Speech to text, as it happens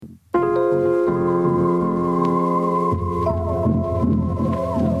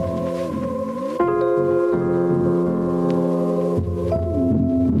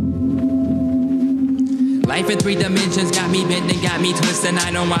life in 3 dimensions got me bent and got me twisted. I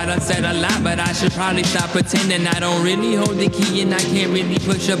know I done said a lot, but I should probably stop pretending. I don't really hold the key and I can't really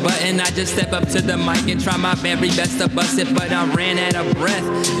push a button. I just step up to the mic and try my very best to bust it, but I ran out of breath.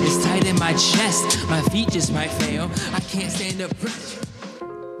 It's tight in my chest, my feet just might fail. I can't stand the pressure.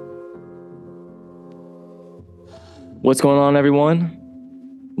 What's going on, everyone?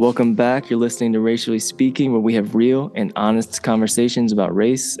 Welcome back. You're listening to Racially Speaking, where we have real and honest conversations about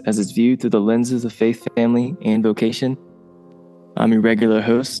race as it's viewed through the lenses of faith, family, and vocation. I'm your regular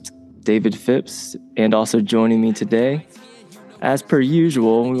host, David Phipps, and also joining me today, as per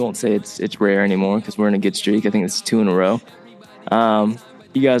usual, we won't say it's rare anymore because we're in a good streak. I think it's 2 in a row.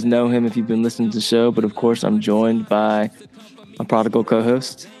 You guys know him if you've been listening to the show, but of course I'm joined by my prodigal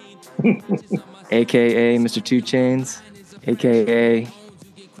co-host, a.k.a. Mr. 2 Chainz, a.k.a.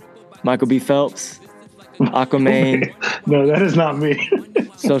 Michael B. Phelps, Aquaman. No, that is not me.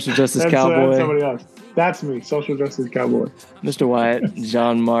 Social Justice Cowboy. That's somebody else. That's me, Social Justice Cowboy. Mr. Wyatt,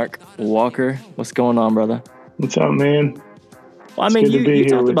 John Mark Walker. What's going on, brother? What's up, man? Well, I mean, you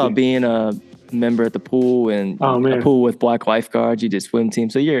talked about being a member at the pool and a pool with black lifeguards. You did swim team,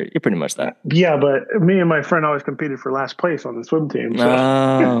 so you're pretty much that. Yeah, but me and my friend always competed for last place on the swim team.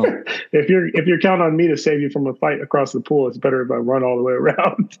 So if you're counting on me to save you from a fight across the pool, it's better if I run all the way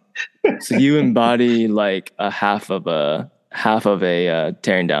around. So you embody like a half of a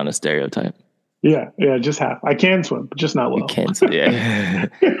tearing down a stereotype. Yeah, just half. I can swim, but just not well. You can swim, yeah.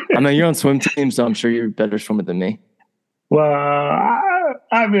 I mean, you're on swim team, so I'm sure you're a better swimmer than me. Well,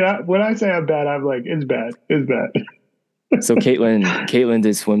 I mean, when I say I'm bad, I'm like, it's bad. It's bad. So Caitlin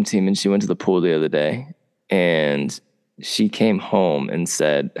did swim team, and she went to the pool the other day, and she came home and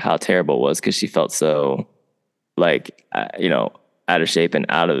said how terrible it was because she felt so, like, out of shape and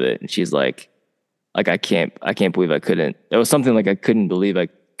out of it. And she's like I can't believe I couldn't. It was something like I couldn't believe I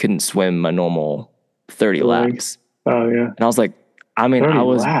couldn't swim my normal 30 laps. Oh yeah. And I was like, I mean, I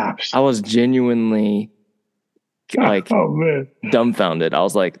was genuinely like dumbfounded. I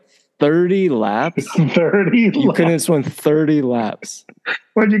was like, 30 laps? 30 You couldn't swim 30 laps.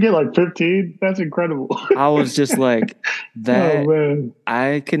 What'd you get, like 15? That's incredible. I was just like, that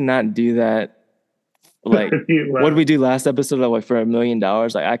I could not do that. Like, what did we do last episode? Like, for $1 million?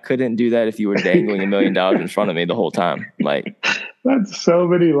 Like, I couldn't do that if you were dangling $1 million in front of me the whole time. Like, that's so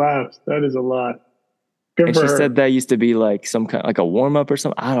many laps. That is a lot. Good and for she her. said that used to be like some kind, like a warm up or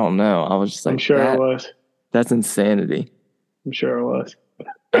something. I don't know. I was just like, I'm sure it was. That's insanity. I'm sure it was.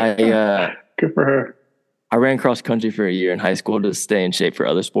 Good for her. I ran cross country for a year in high school to stay in shape for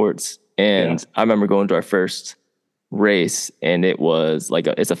other sports. And I remember going to our first race, and it was like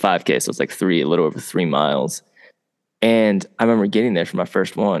it's a 5K, so it's like a little over 3 miles. And I remember getting there for my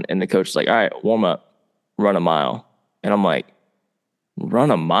first one, and the coach was like, all right, warm up, run a mile. And I'm like, run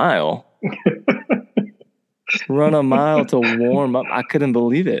a mile? Run a mile to warm up? I couldn't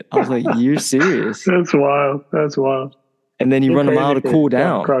believe it. I was like, you're serious? That's wild. And then you run a mile to cool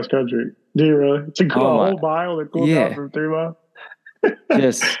down. Cross country. Do you really? To go a whole mile to cool down from 3 miles?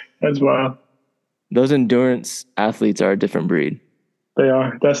 That's wild. Those endurance athletes are a different breed. They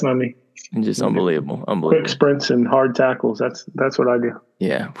are. That's not me. And just unbelievable. Quick sprints and hard tackles. That's what I do.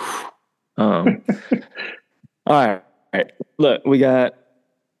 Yeah. All right. Look, we got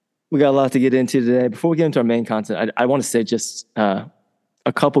a lot to get into today. Before we get into our main content, I want to say just a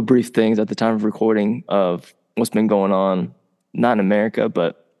couple brief things at the time of recording of what's been going on, not in America,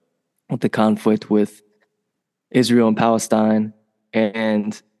 but with the conflict with Israel and Palestine.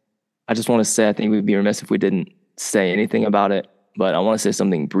 And I just want to say, I think we'd be remiss if we didn't say anything about it, but I want to say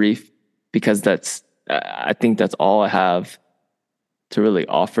something brief because I think that's all I have to really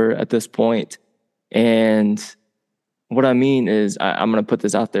offer at this point. And what I mean is, I'm going to put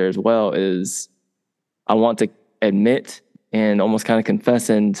this out there as well, is I want to admit and almost kind of confess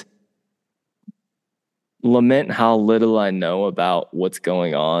and lament how little I know about what's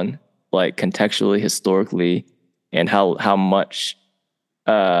going on, like contextually, historically, and how much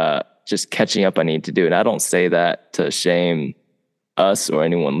just catching up I need to do. And I don't say that to shame us or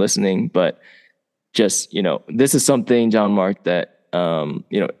anyone listening, but just, this is something, John Mark, that,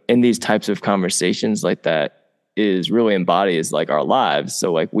 in these types of conversations like that is really embodies like our lives.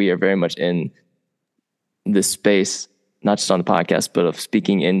 So like we are very much in this space, not just on the podcast, but of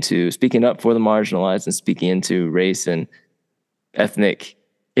speaking up for the marginalized and speaking into race and ethnic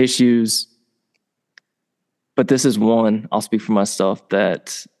issues. But this is one, I'll speak for myself,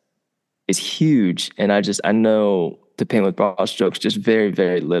 that is huge. And I know to paint with broad strokes, just very,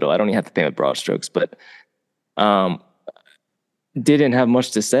 very little. I don't even have to paint with broad strokes, but didn't have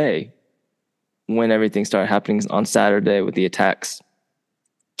much to say when everything started happening on Saturday with the attacks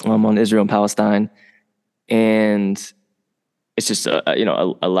on Israel and Palestine. and it's just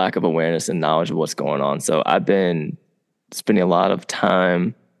a lack of awareness and knowledge of what's going on. So I've been spending a lot of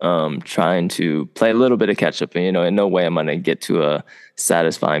time trying to play a little bit of catch up. And, in no way I'm going to get to a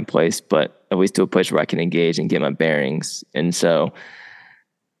satisfying place, but at least to a place where I can engage and get my bearings. And so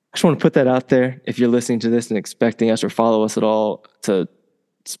I just want to put that out there. If you're listening to this and expecting us or follow us at all to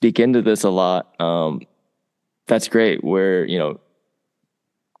speak into this a lot, that's great. We're,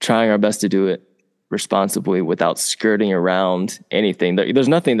 trying our best to do it responsibly without skirting around anything. There's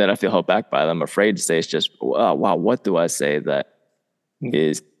nothing that I feel held back by that I'm afraid to say. It's just, wow, what do I say that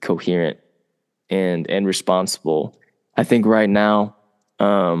is coherent and responsible? I think right now,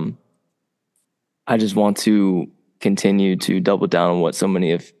 I just want to continue to double down on what so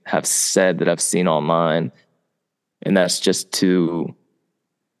many have said that I've seen online. And that's just to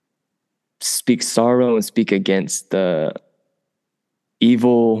speak sorrow and speak against the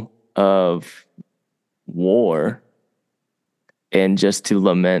evil of war, and just to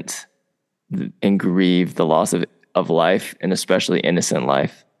lament and grieve the loss of life, and especially innocent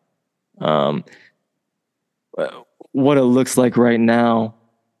life. What it looks like right now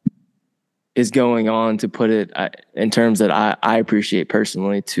is going on, to put it in terms that I appreciate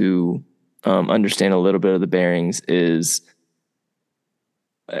personally, to understand a little bit of the bearings, is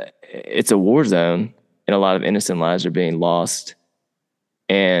it's a war zone and a lot of innocent lives are being lost.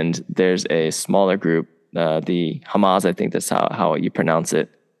 And there's a smaller group, the Hamas, I think that's how you pronounce it,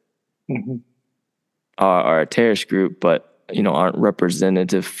 are a terrorist group, but aren't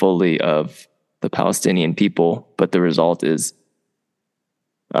representative fully of the Palestinian people. But the result is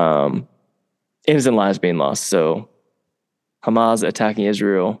innocent lives being lost. So Hamas attacking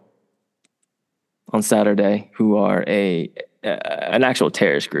Israel on Saturday, who are an actual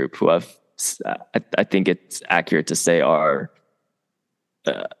terrorist group, who I think it's accurate to say are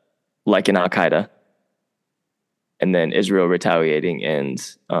like an Al-Qaeda, and then Israel retaliating and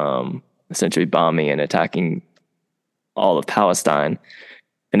essentially bombing and attacking all of Palestine.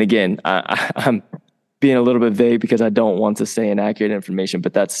 And again, I'm being a little bit vague because I don't want to say inaccurate information,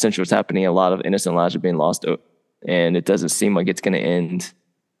 but that's essentially what's happening. A lot of innocent lives are being lost, and it doesn't seem like it's going to end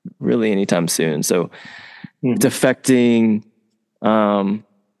really anytime soon. So it's affecting a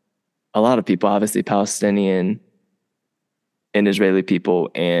lot of people, obviously Palestinian and Israeli people,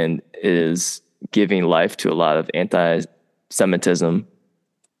 and is giving life to a lot of anti-Semitism.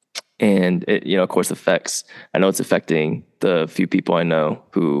 And it, of course, I know it's affecting the few people I know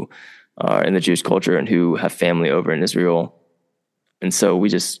who are in the Jewish culture and who have family over in Israel. And so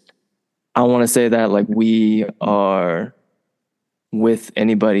I want to say that, like, we are with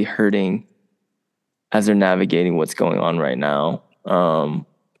anybody hurting as they're navigating what's going on right now. And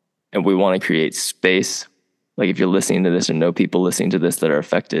we want to create space. Like, if you're listening to this or know people listening to this that are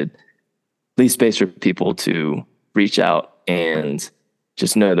affected, leave space for people to reach out and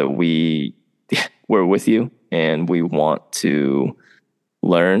just know that we're with you, and we want to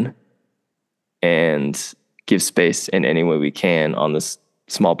learn and give space in any way we can on this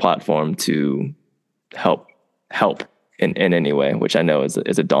small platform to help in any way, which I know is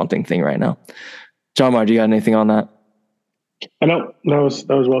a daunting thing right now. John Mar, do you got anything on that? I know that was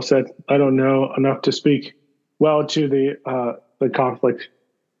well said. I don't know enough to speak well to the conflict,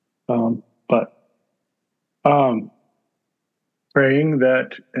 but praying that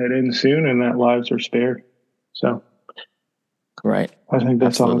it ends soon and that lives are spared. So, right. I think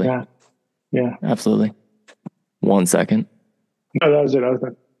that's all I got. Yeah, absolutely. 1 second. No, that was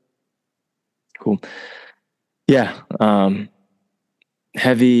it. Cool. Yeah.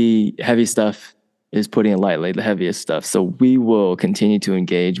 Heavy stuff is, putting it lightly, the heaviest stuff. So we will continue to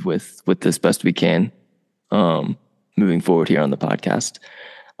engage with this best we can, moving forward here on the podcast.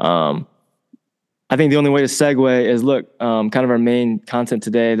 I think the only way to segue is, look, kind of our main content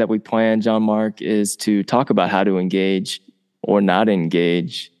today that we planned, John Mark, is to talk about how to engage or not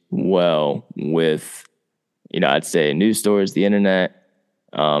engage well with, I'd say news stories, the internet,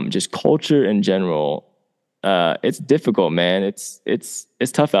 just culture in general. It's difficult, man. It's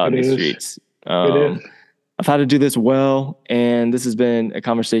tough out in the streets. I've had to do this well, and this has been a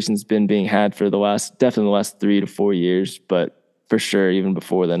conversation that's been being had for definitely the last 3 to 4 years, but for sure even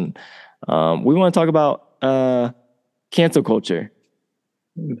before then. We want to talk about cancel culture.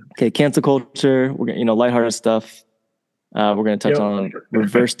 Okay, cancel culture. We're gonna, lighthearted stuff. We're going to touch on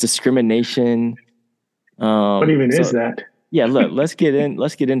reverse discrimination. What even is that? Yeah, look, let's get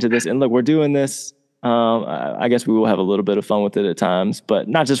into this. And look, we're doing this. I guess we will have a little bit of fun with it at times, but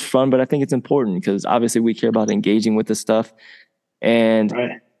not just fun, but I think it's important because obviously we care about engaging with this stuff. And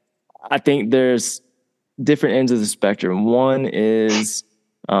I think there's different ends of the spectrum. One is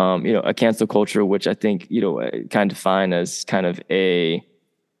a cancel culture, which I think, kind of define as kind of a,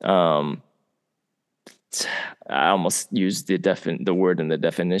 I almost used the word in the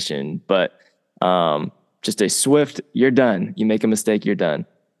definition, but just a swift, you're done. You make a mistake, you're done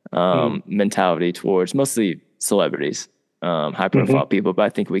mentality towards mostly celebrities, high profile people. But I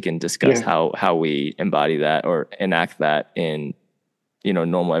think we can discuss how we embody that or enact that in,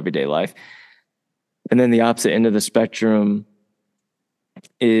 normal everyday life. And then the opposite end of the spectrum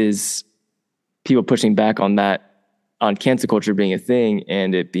is people pushing back on that, on cancel culture being a thing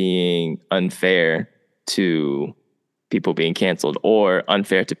and it being unfair to people being canceled or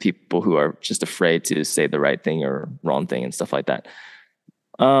unfair to people who are just afraid to say the right thing or wrong thing and stuff like that.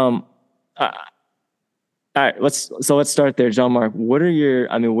 All right, let's start there. John Mark, what are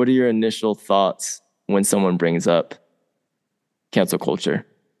your initial thoughts when someone brings up cancel culture?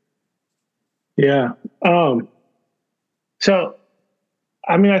 Yeah. So,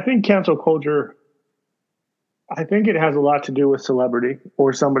 I think cancel culture, I think it has a lot to do with celebrity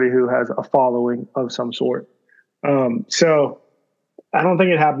or somebody who has a following of some sort. So I don't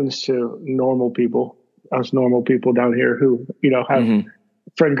think it happens to normal people, us normal people down here who, have a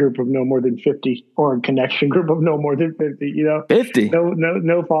friend group of no more than 50 or a connection group of no more than 50, 50?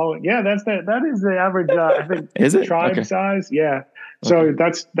 No following. Yeah, that is the average, I think, is it? tribe Okay. size. Yeah. So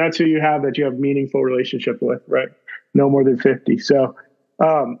okay. that's who you have meaningful relationship with, right? No more than 50. So,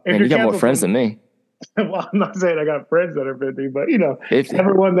 if you got more friends than me. Well, I'm not saying I got friends that are 50, but 50.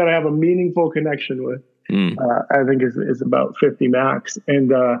 Everyone that I have a meaningful connection with, I think is about 50 max.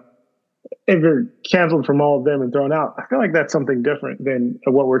 And if you're canceled from all of them and thrown out, I feel like that's something different than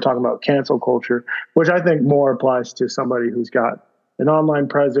what we're talking about, cancel culture, which I think more applies to somebody who's got an online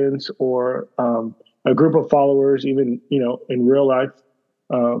presence or a group of followers, even in real life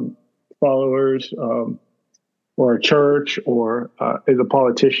followers. Or a church, or is a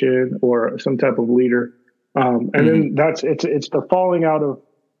politician, or some type of leader, and then it's the falling out of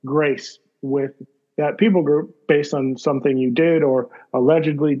grace with that people group based on something you did or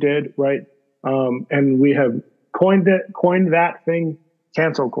allegedly did, right? And we have coined that thing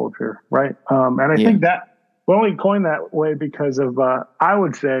cancel culture, right? And I think that we only coined that way because of I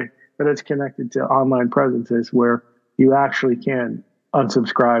would say that it's connected to online presences where you actually can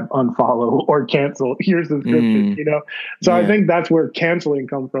unsubscribe, unfollow, or cancel your subscription, So I think that's where canceling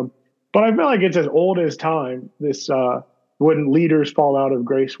comes from. But I feel like it's as old as time, this when leaders fall out of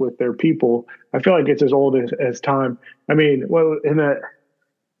grace with their people. I feel like it's as old as time. I mean, what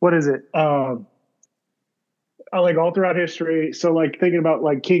is it? Like all throughout history. So like thinking about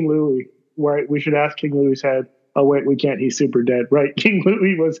like King Louis, right? We should ask King Louis's head. Oh wait, we can't. He's super dead, right? King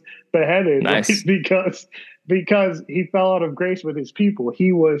Louis was beheaded right? because he fell out of grace with his people.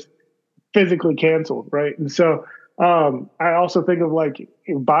 He was physically canceled, right? And so I also think of like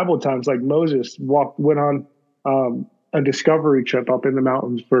in Bible times, like Moses went on a discovery trip up in the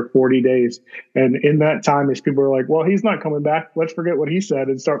mountains for 40 days. And in that time, his people were like, well, he's not coming back. Let's forget what he said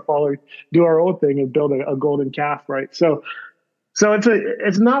and start do our own thing and build a golden calf, right? So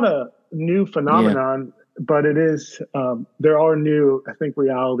it's not a new phenomenon, but it is, there are new, I think,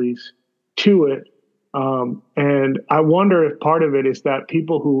 realities to it. And I wonder if part of it is that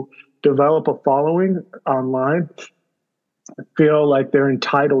people who develop a following online feel like they're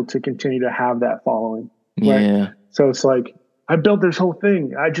entitled to continue to have that following. Right? Yeah. So it's like, I built this whole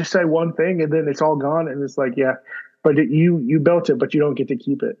thing. I just say one thing and then it's all gone. And it's like, yeah, but you built it, but you don't get to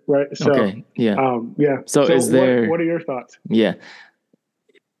keep it. Right. So, okay. Yeah. So what are your thoughts? Yeah.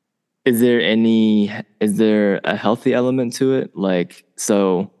 Is there a healthy element to it? Like,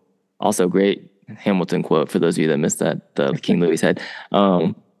 so also great Hamilton quote for those of you that missed that, the King Louis head.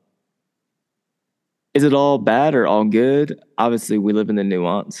 Is it all bad or all good? Obviously we live in the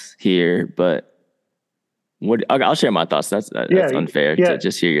nuance here, but I'll share my thoughts. That's unfair to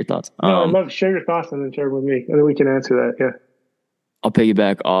just hear your thoughts. No, I'd love to share your thoughts and then share with me, and then we can answer that. Yeah. I'll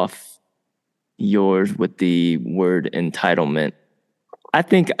piggyback off yours with the word entitlement. I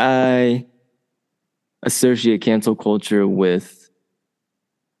think I associate cancel culture with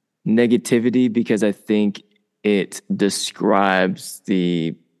negativity because I think it describes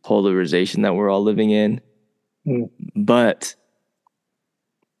the polarization that we're all living in. But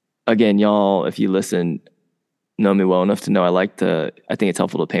again, y'all, if you listen, know me well enough to know I think it's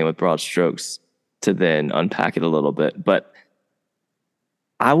helpful to paint with broad strokes to then unpack it a little bit. But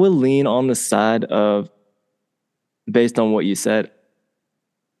I would lean on the side of, based on what you said,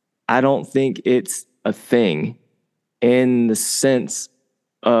 I don't think it's a thing in the sense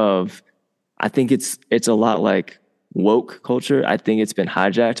of, I think it's a lot like woke culture. I think it's been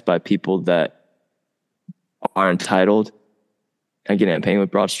hijacked by people that are entitled again, I'm painting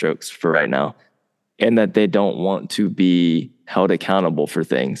with broad strokes for right now, and that they don't want to be held accountable for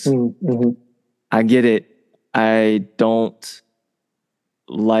things. Mm-hmm. I get it. I don't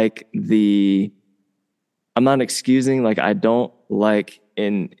like I'm not excusing, like I don't like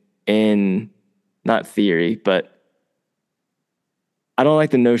in not theory, but I don't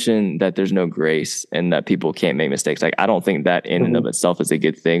like the notion that there's no grace and that people can't make mistakes. Like, I don't think that in and of itself is a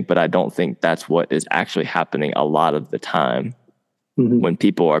good thing, but I don't think that's what is actually happening a lot of the time when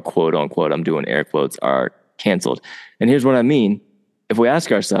people are, quote unquote, I'm doing air quotes, are canceled. And here's what I mean. If we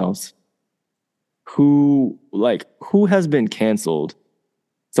ask ourselves, who has been canceled?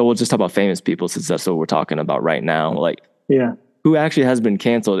 So we'll just talk about famous people since that's what we're talking about right now. Like, who actually has been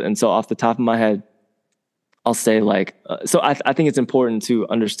canceled? And so off the top of my head, I'll say so I think it's important to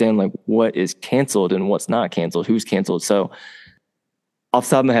understand like what is canceled and what's not canceled, who's canceled. So off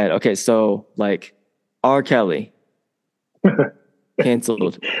the top of my head, okay, so like R. Kelly,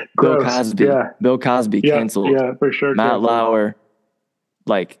 canceled. Bill Cosby, canceled. Yeah, for sure. Matt Lauer,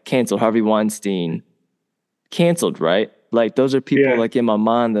 like canceled. Harvey Weinstein, canceled, right? Like those are people like in my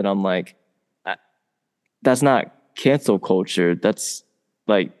mind that I'm like, that's not cancel culture. That's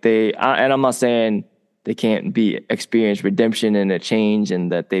like and I'm not saying they can't experience redemption and a change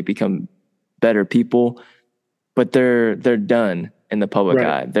and that they become better people, but they're done in the public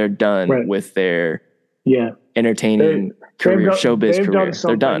eye. They're done with their entertaining career, showbiz they've career. Done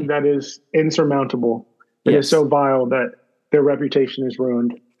something they're done. That is insurmountable. It is so vile that their reputation is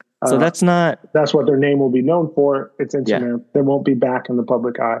ruined. So that's what their name will be known for. It's insurmountable. They won't be back in the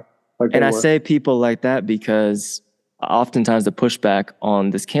public eye. And I say people like that because oftentimes the pushback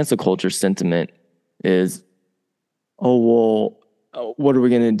on this cancel culture sentiment is, oh, well, what are we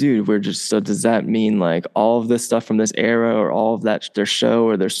going to do? So does that mean like all of this stuff from this era or all of that, their show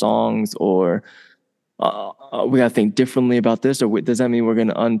or their songs, or we got to think differently about this? Or does that mean we're going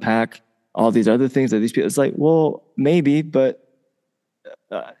to unpack all these other things that these people, it's like, well, maybe, but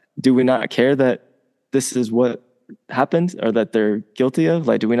do we not care that this is what happened or that they're guilty of?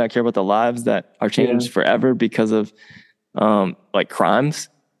 Like, do we not care about the lives that are changed forever because of like crimes?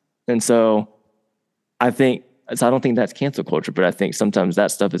 And so I don't think that's cancel culture, but I think sometimes that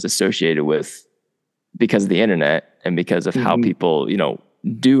stuff is associated with, because of the internet and because of how people,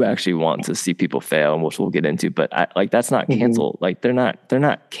 do actually want to see people fail, and which we'll get into, but that's not canceled. Like they're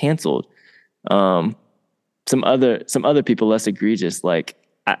not canceled. Some other people less egregious, like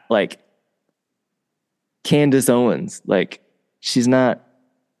Candace Owens, like she's not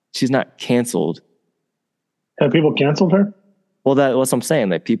canceled. Have people canceled her? Well, that's what I'm saying.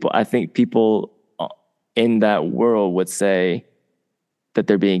 Like I think people in that world would say that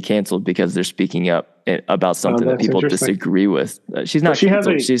they're being canceled because they're speaking up about something that people disagree with. She's not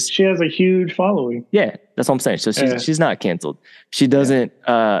canceled. She has a huge following. Yeah, that's what I'm saying. So she's not canceled. She doesn't.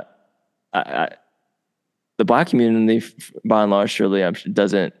 The Black community, by and large, surely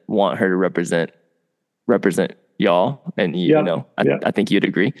doesn't want her to represent y'all, and I think you'd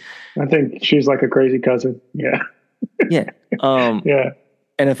agree. I think she's like a crazy cousin. Yeah. Yeah.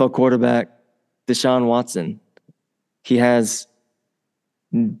 NFL quarterback Deshaun Watson, he has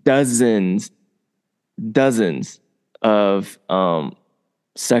dozens of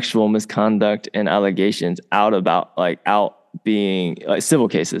sexual misconduct and allegations out being like civil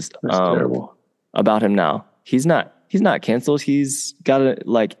cases. That's terrible. About him now. He's not canceled. He's got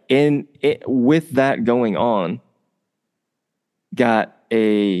with that going on, got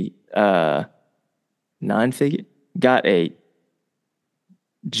a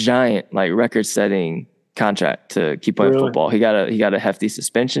giant like record-setting contract to keep playing football. He got a hefty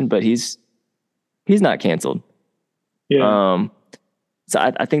suspension, but he's not canceled. Yeah. So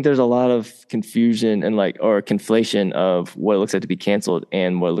I think there's a lot of confusion and or conflation of what it looks like to be canceled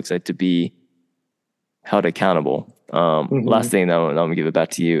and what it looks like to be held accountable. Last thing though, and I'm gonna give it back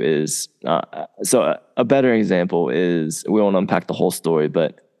to you, is so a better example is, we won't unpack the whole story,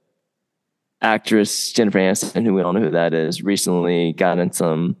 but actress Jennifer Aniston, who we don't know who that is, recently got in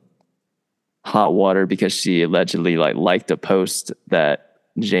some hot water because she allegedly liked a post that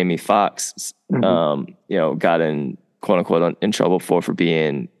Jamie Foxx got in, quote unquote, in trouble for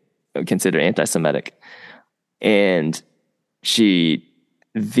being considered anti-Semitic, and she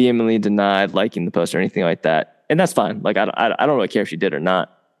vehemently denied liking the post or anything like that. And that's fine. Like I don't really care if she did or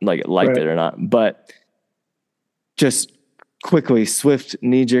not, liked it or not, but just quickly, swift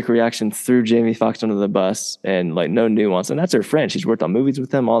knee-jerk reaction, threw Jamie Foxx under the bus, and no nuance. And that's her friend. She's worked on movies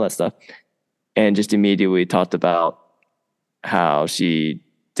with him, all that stuff. And just immediately talked about how she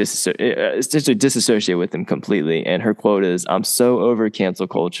disassociated with him completely. And her quote is, "I'm so over cancel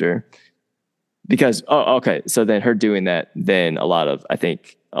culture. Because, okay. So then her doing that, then I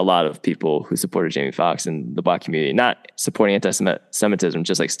think a lot of people who supported Jamie Foxx in the Black community, not supporting anti-Semitism,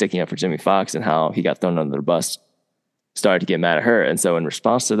 just like sticking up for Jamie Foxx and how he got thrown under the bus, started to get mad at her. And so in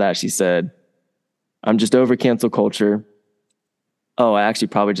response to that, she said, I'm just over cancel culture. Oh, I actually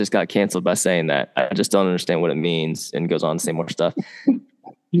probably just got canceled by saying that. I just don't understand what it means, and goes on to say more stuff.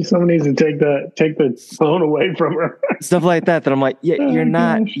 Someone needs to take the phone away from her. Stuff like that I'm like, yeah, you're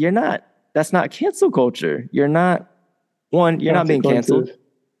not, that's not cancel culture. You're not being canceled.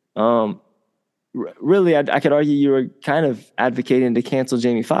 Really, I could argue you were kind of advocating to cancel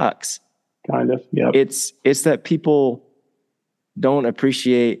Jamie Foxx. Kind of, yeah. It's that people don't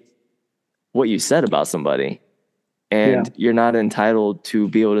appreciate what you said about somebody, and you're not entitled to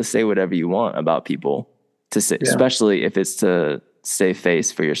be able to say whatever you want about people, to say, especially if it's to save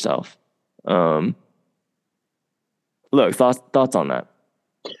face for yourself. Look, thoughts on that?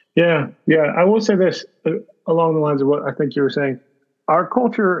 Yeah. I will say this along the lines of what I think you were saying. Our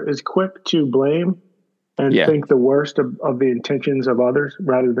culture is quick to blame and think the worst of the intentions of others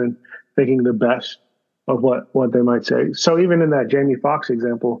rather than thinking the best of what they might say. So even in that Jamie Foxx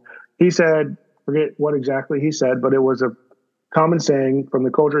example, he said, forget what exactly he said, but it was a common saying from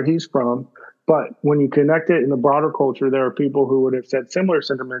the culture he's from. But when you connect it in the broader culture, there are people who would have said similar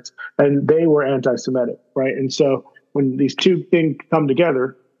sentiments, and they were anti-Semitic, right? And so when these two things come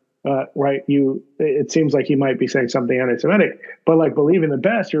together, right, it seems like he might be saying something anti-Semitic, but like believing the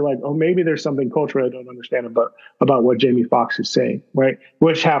best, you're like, oh, maybe there's something culturally I don't understand about what Jamie Foxx is saying, right?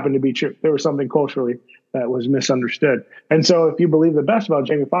 Which happened to be true. There was something culturally that was misunderstood. And so if you believe the best about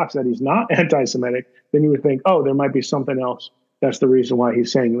Jamie Foxx, that he's not anti-Semitic, then you would think, oh, there might be something else. That's the reason why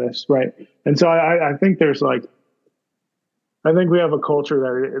he's saying this, right? And so I think there's I think we have a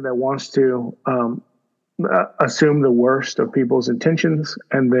culture that wants to assume the worst of people's intentions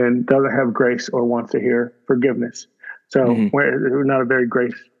and then doesn't have grace or wants to hear forgiveness. So we're not a very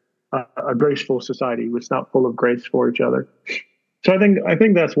a graceful society. It's not full of grace for each other. So I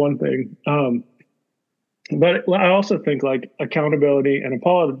think that's one thing. But I also think like accountability and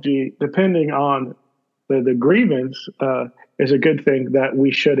apology, depending on the grievance, is a good thing that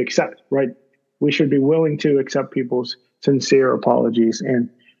we should accept, right? We should be willing to accept people's sincere apologies. And,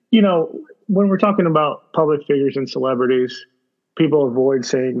 when we're talking about public figures and celebrities, people avoid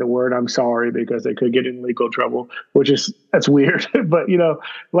saying the word "I'm sorry" because they could get in legal trouble, that's weird. But we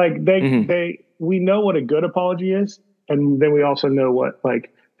know what a good apology is, and then we also know what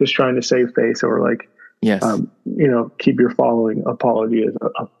just trying to save face or keep your following apology is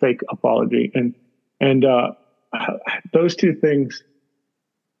a fake apology, and those two things.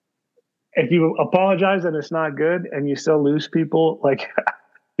 If you apologize and it's not good, and you still lose people,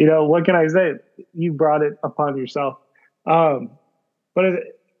 what can I say? You brought it upon yourself.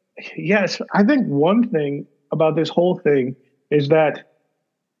 Yes, I think one thing about this whole thing is that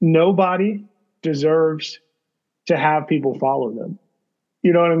nobody deserves to have people follow them.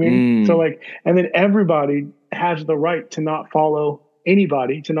 You know what I mean? So and then everybody has the right to not follow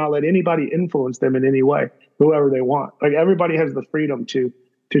anybody, to not let anybody influence them in any way, whoever they want. Everybody has the freedom to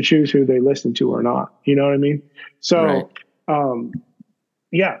choose who they listen to or not. You know what I mean? So,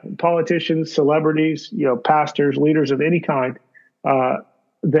 politicians, celebrities, pastors, leaders of any kind,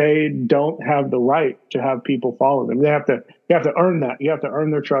 they don't have the right to have people follow them. You have to earn that. You have to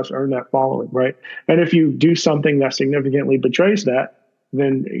earn their trust, earn that following, right? And if you do something that significantly betrays that,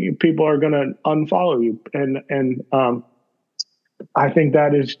 then people are going to unfollow you. And I think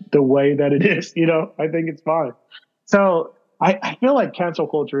that is the way that it is. I think it's fine. So I feel like cancel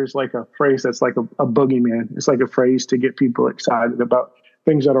culture is like a phrase that's like a boogeyman. It's like a phrase to get people excited about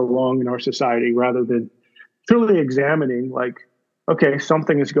things that are wrong in our society rather than truly examining okay,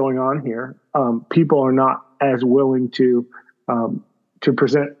 something is going on here. People are not as willing to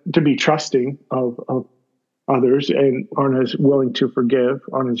be trusting of others and aren't as willing to forgive,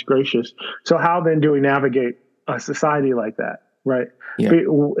 aren't as gracious. So how then do we navigate a society like that, right? Yeah.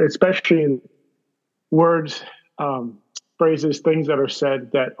 Especially in words, phrases, things that are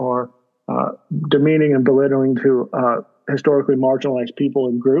said that are demeaning and belittling to historically marginalized people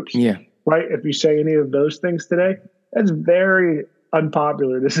and groups. Yeah. Right. If you say any of those things today, it's very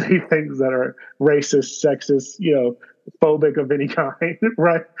unpopular to say things that are racist, sexist, phobic of any kind.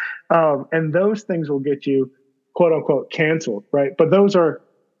 Right. And those things will get you, quote unquote, canceled. Right. But those are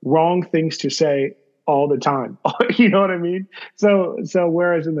wrong things to say all the time. You know what I mean? So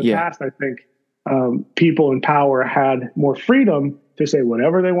whereas in the past, I think people in power had more freedom to say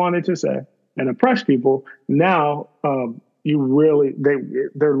whatever they wanted to say and oppress people. Now, they're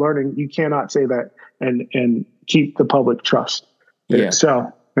learning you cannot say that and keep the public trust. Yeah.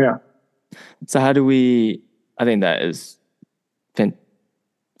 So, yeah. So how do we? I think that is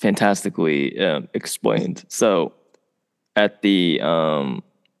fantastically explained. So at the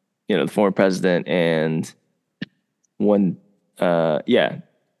the former president and one former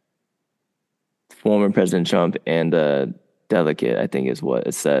President Trump and the delegate, I think is what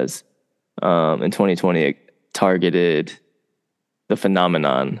it says, in 2020, it targeted the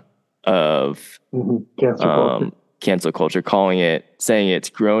phenomenon of cancel culture, saying it's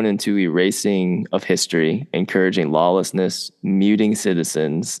grown into erasing of history, encouraging lawlessness, muting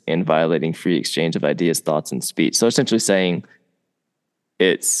citizens, and violating free exchange of ideas, thoughts, and speech. So essentially saying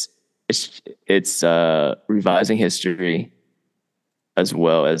it's revising history as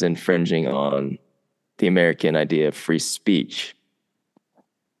well as infringing on the American idea of free speech.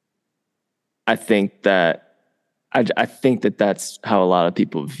 I think that that's how a lot of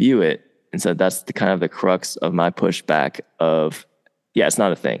people view it. And so that's the kind of the crux of my pushback of, it's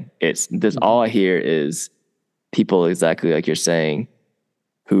not a thing. It's this. All I hear is people exactly like you're saying,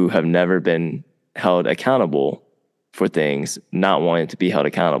 who have never been held accountable for things, not wanting to be held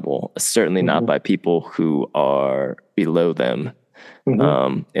accountable, certainly not by people who are below them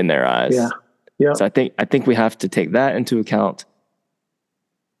in their eyes. Yeah. So I think we have to take that into account.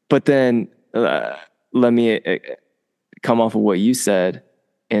 But then let me come off of what you said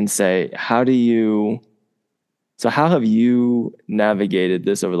and say, how have you navigated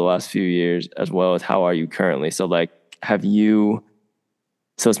this over the last few years, as well as how are you currently? So let's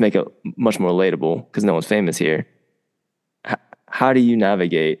make it much more relatable because no one's famous here. How do you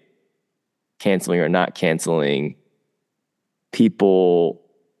navigate canceling or not canceling people?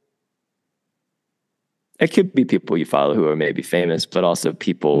 It could be people you follow who are maybe famous, but also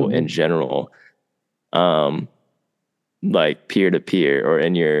people in general, like peer to peer or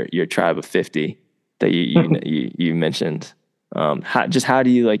in your tribe of 50 that you mentioned. How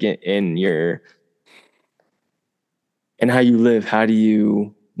do you in how you live? How do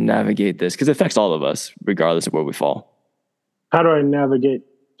you navigate this? Because it affects all of us, regardless of where we fall. How do I navigate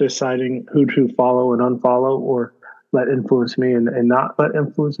deciding who to follow and unfollow, or let influence me and not let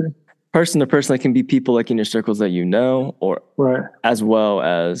influence me? Person to person, that can be people like in your circles that you know, or as well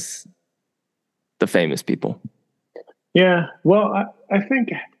as the famous people. Yeah, well, I think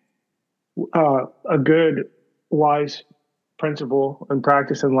a good, wise principle and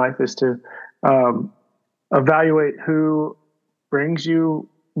practice in life is to evaluate who brings you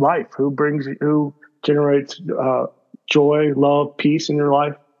life, who generates joy, love, peace in your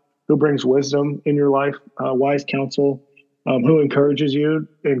life, who brings wisdom in your life, wise counsel, who encourages you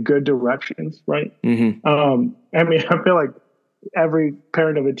in good directions, right? I feel like every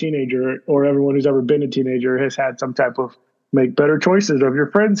parent of a teenager or everyone who's ever been a teenager has had some type of make better choices of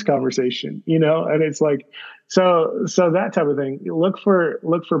your friends conversation, and it's like, so that type of thing. Look for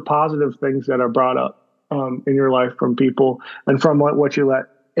positive things that are brought up in your life from people and from what you let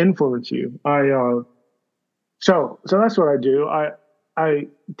influence you. So that's what I do. I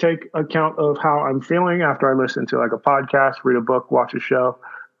take account of how I'm feeling after I listen to like a podcast, read a book, watch a show,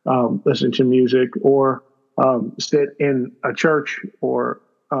 listen to music, or sit in a church or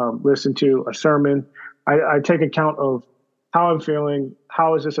listen to a sermon. I take account of how I'm feeling.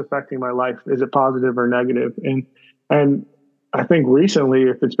 How is this affecting my life? Is it positive or negative? And I think recently,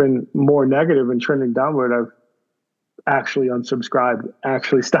 if it's been more negative and trending downward, I've actually unsubscribed,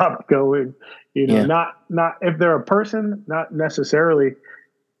 actually stopped going. Not if they're a person, not necessarily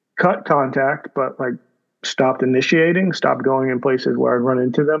cut contact, but like stopped initiating, stopped going in places where I run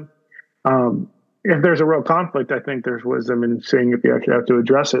into them. If there's a real conflict, I think there's wisdom in seeing if you actually have to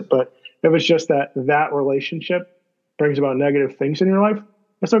address it. But if it's just that relationship brings about negative things in your life,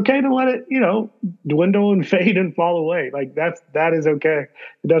 it's okay to let it, dwindle and fade and fall away. Like that is okay.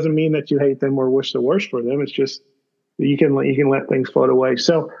 It doesn't mean that you hate them or wish the worst for them. It's just you can let things float away.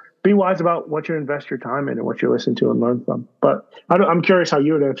 So be wise about what you invest your time in and what you listen to and learn from. But I'm curious how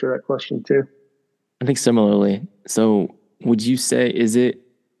you would answer that question too. I think similarly. So would you say, is it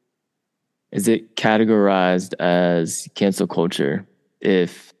categorized as cancel culture?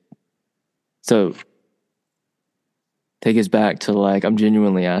 Take us back to I'm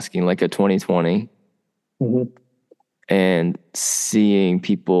genuinely asking a 2020 and seeing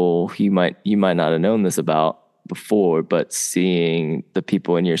people you might not have known this about before, but seeing the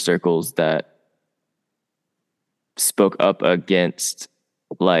people in your circles that spoke up against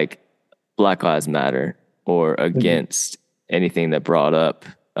Black Lives Matter or against anything that brought up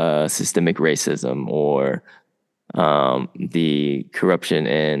systemic racism or the corruption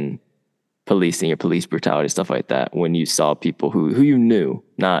in policing or police brutality, stuff like that. When you saw people who you knew,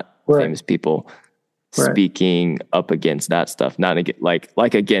 not famous people, Right. speaking up against that stuff, not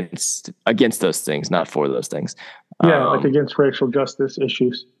against those things, not for those things. Yeah, like against racial justice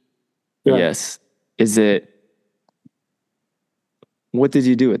issues. Yeah. Yes. What did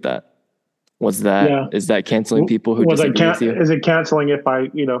you do with that? Is that canceling people who disagree with you? Is it canceling if I,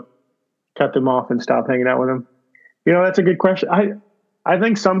 cut them off and stop hanging out with them? That's a good question. I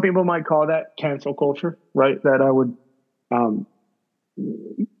think some people might call that cancel culture, right? That I would, I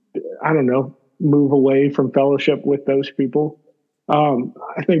don't know, move away from fellowship with those people.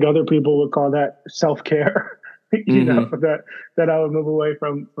 I think other people would call that self-care, that I would move away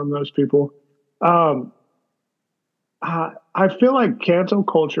from those people. I feel like cancel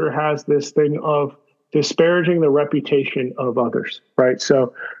culture has this thing of disparaging the reputation of others, right?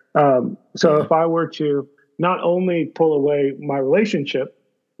 So if I were to not only pull away my relationship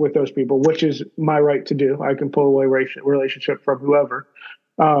with those people, which is my right to do, I can pull away relationship from whoever.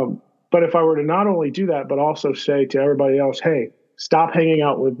 But if I were to not only do that, but also say to everybody else, hey, stop hanging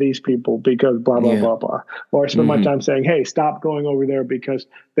out with these people because blah, blah, blah, blah. Or I spend my time saying, hey, stop going over there because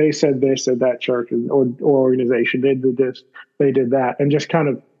they said this at that church or organization. They did this, they did that. And just kind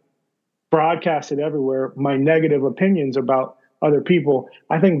of broadcast it everywhere, my negative opinions about other people.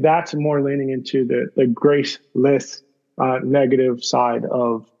 I think that's more leaning into the graceless negative side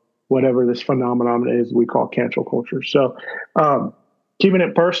of whatever this phenomenon is we call cancel culture. So keeping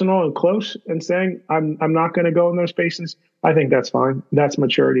it personal and close and saying, I'm not going to go in those spaces, I think that's fine. That's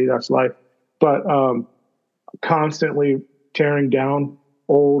maturity. That's life. But constantly tearing down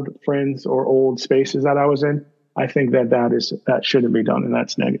old friends or old spaces that I was in, I think that shouldn't be done, and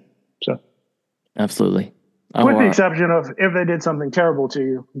that's negative. So, absolutely. With the exception of if they did something terrible to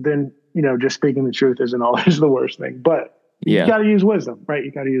you, then just speaking the truth isn't always the worst thing. But you got to use wisdom, right? You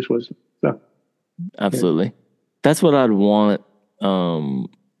got to use wisdom. So, absolutely, that's what I'd want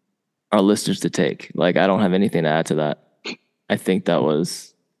our listeners to take. Like, I don't have anything to add to that. I think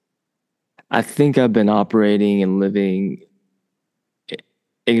I've been operating and living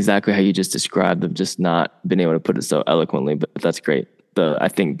exactly how you just described. I've just not been able to put it so eloquently, but that's great. I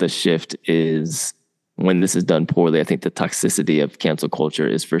think the shift is when this is done poorly. I think the toxicity of cancel culture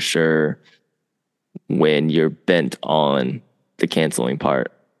is for sure when you're bent on the canceling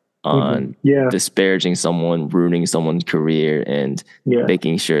part, on disparaging someone, ruining someone's career, and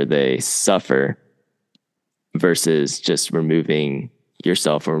making sure they suffer, versus just removing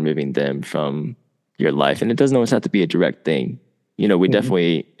yourself or removing them from your life. And it doesn't always have to be a direct thing. We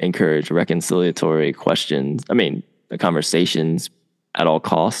definitely encourage reconciliatory questions. I mean, the conversations at all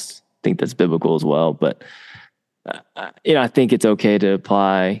costs. I think that's biblical as well. But, I think it's okay to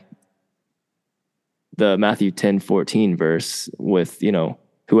apply the Matthew 10:14 verse with,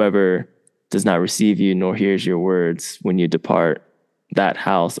 whoever does not receive you nor hears your words when you depart that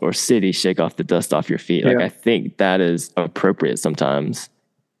house or city, shake off the dust off your feet. Like, I think that is appropriate sometimes.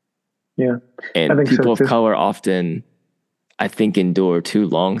 Yeah. And people of color often, I think, endure too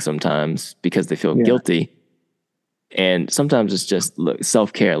long sometimes because they feel guilty. And sometimes it's just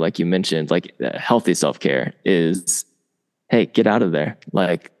self-care, like you mentioned, like healthy self-care is, hey, get out of there.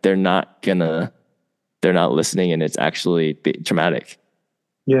 Like, they're not listening, and it's actually traumatic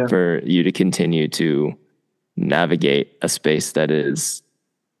for you to continue to navigate a space that is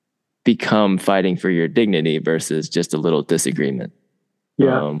become fighting for your dignity versus just a little disagreement.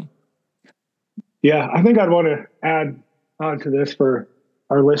 I think I'd want to add on to this for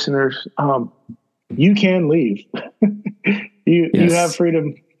our listeners. You can leave. You have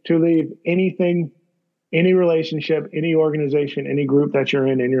freedom to leave anything, any relationship, any organization, any group that you're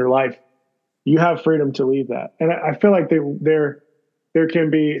in your life. You have freedom to leave that. And I feel like there can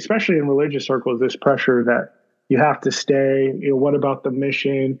be, especially in religious circles, this pressure that you have to stay. What about the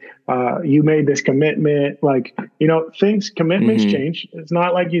mission? You made this commitment. Like, commitments change. It's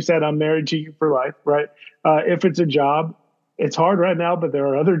not like you said, I'm married to you for life, right? If it's a job, it's hard right now, but there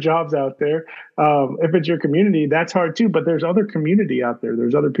are other jobs out there. If it's your community, that's hard too, but there's other community out there.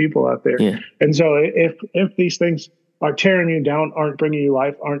 There's other people out there. Yeah. And so if these things are tearing you down, aren't bringing you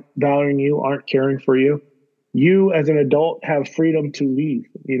life, aren't valuing you, aren't caring for you, you as an adult have freedom to leave,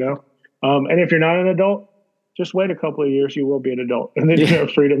 and if you're not an adult, just wait a couple of years, you will be an adult, and then you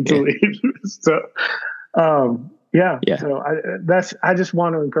have freedom to leave. So, So I just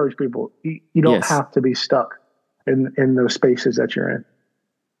want to encourage people. You don't have to be stuck in those spaces that you're in.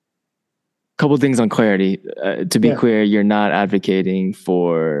 Couple things on clarity. To be clear, you're not advocating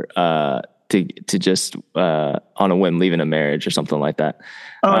for to just on a whim leaving a marriage or something like that.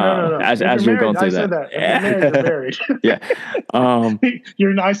 Oh, no. As you're going through that. I said that. If you're married, you're married.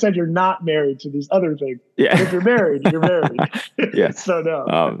 Yeah. I said you're not married to these other things. Yeah. But if you're married, you're married. Yeah. So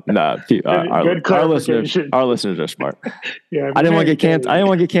no. No. Our listeners are smart. Yeah. I didn't want to get canceled. I didn't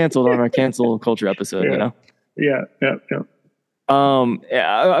want to get canceled on our cancel culture episode. Yeah.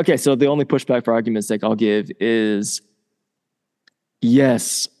 Okay. So the only pushback for argument's sake I'll give is,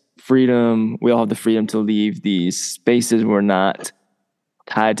 yes, freedom. We all have the freedom to leave these spaces. We're not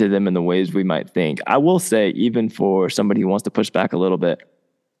tied to them in the ways we might think. I will say, even for somebody who wants to push back a little bit,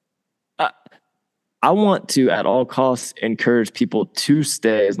 I want to, at all costs, encourage people to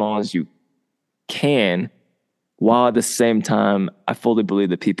stay as long as you can, while at the same time, I fully believe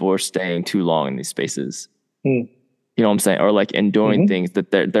that people are staying too long in these spaces. You know what I'm saying? Or like enduring things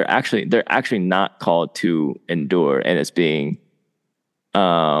that they're actually not called to endure, and it's being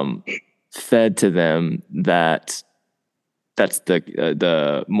fed to them that's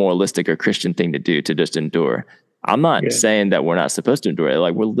the moralistic or Christian thing to do, to just endure. I'm not saying that we're not supposed to endure it.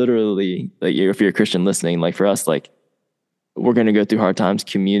 Like, we're literally, like, if you're a Christian listening, like for us, like, we're going to go through hard times.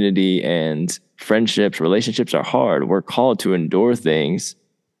 Community and friendships, relationships are hard. We're called to endure things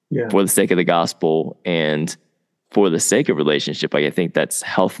for the sake of the gospel and for the sake of relationship. Like, I think that's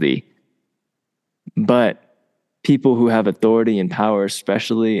healthy. But people who have authority and power,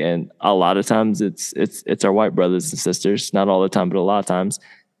 especially, and a lot of times it's our white brothers and sisters, not all the time, but a lot of times,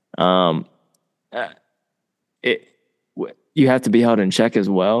 you have to be held in check as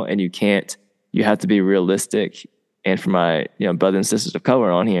well. And you have to be realistic. And for my, brothers and sisters of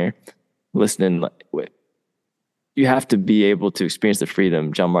color on here listening, you have to be able to experience the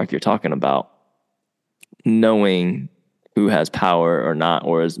freedom, John Mark, you're talking about, knowing who has power or not,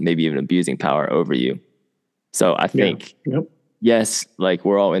 or is maybe even abusing power over you. So I think, yes, like,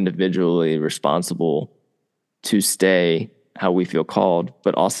 we're all individually responsible to stay how we feel called,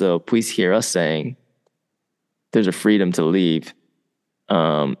 but also please hear us saying there's a freedom to leave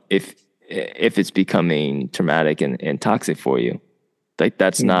if it's becoming traumatic and toxic for you. Like,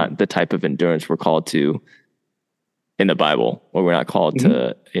 that's not the type of endurance we're called to in the Bible, or we're not called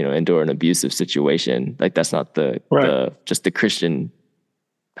to, endure an abusive situation. Like, that's not just the Christian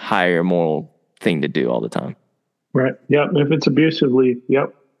higher moral thing to do all the time. Right. Yep. If it's abusive, leave.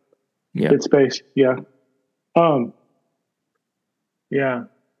 Yep. Yeah. It's space. Yeah. Yeah.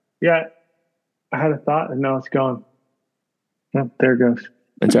 I had a thought and now it's gone. Oh, there it goes.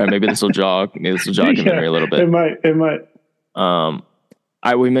 And sorry, maybe this will jog your memory a little bit. It might.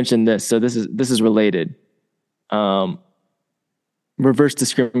 We mentioned this, so this is related. Reverse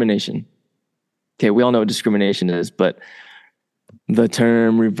discrimination. Okay, we all know what discrimination is, but the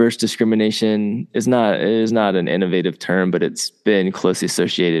term reverse discrimination is not an innovative term, but it's been closely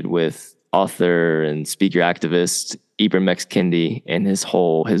associated with author and speaker activist Ibram X. Kendi and his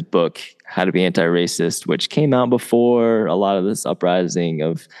book, How to Be Anti-Racist, which came out before a lot of this uprising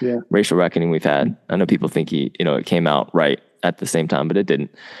of racial reckoning we've had. I know people think it came out right at the same time, but it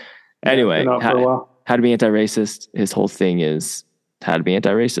didn't. Anyway, how to be anti-racist. His whole thing is how to be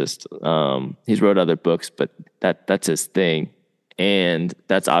anti-racist. He's wrote other books, but that's his thing. And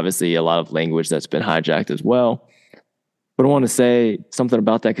that's obviously a lot of language that's been hijacked as well. But I want to say something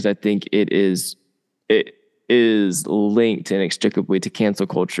about that because I think it is linked inextricably to cancel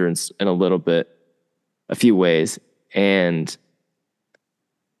culture in a few ways. And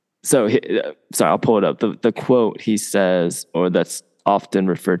so, I'll pull it up. The quote he says, or that's often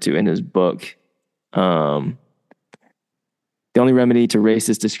referred to in his book, the only remedy to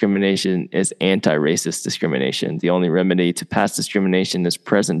racist discrimination is anti-racist discrimination. The only remedy to past discrimination is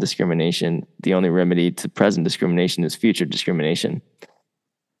present discrimination. The only remedy to present discrimination is future discrimination.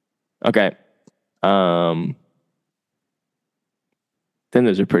 Okay. Then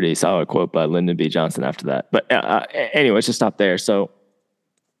there's a pretty solid quote by Lyndon B. Johnson after that. But anyway, let's just stop there. So,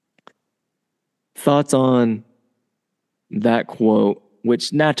 thoughts on that quote,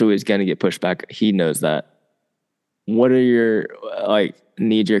 which naturally is going to get pushed back. He knows that. What are your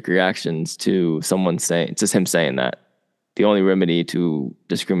knee-jerk reactions to him saying that the only remedy to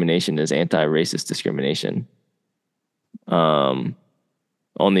discrimination is anti-racist discrimination?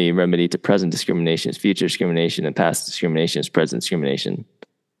 Only remedy to present discrimination is future discrimination, and past discrimination is present discrimination.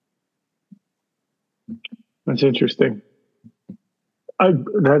 That's interesting. I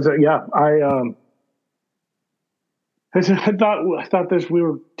thought we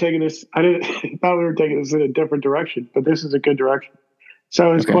were taking this in a different direction, but this is a good direction.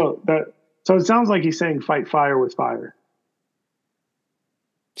 So his quote so it sounds like he's saying fight fire with fire.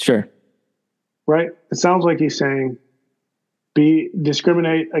 Sure. Right? It sounds like he's saying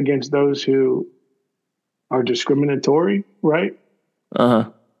discriminate against those who are discriminatory, right? Does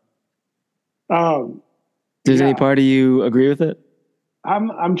any part of you agree with it?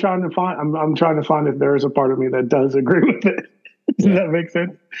 I'm trying to find if there is a part of me that does agree with it. Does that make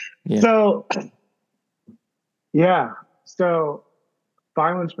sense? Yeah. So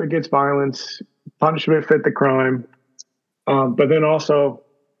violence begets violence, punishment fit the crime. But then also,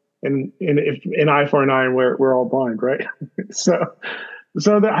 if an eye for an eye, we're all blind, right? so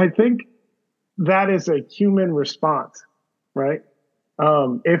that I think that is a human response, right?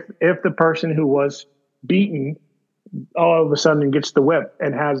 If the person who was beaten all of a sudden gets the whip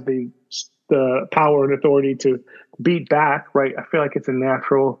and has the power and authority to beat back, right? I feel like it's a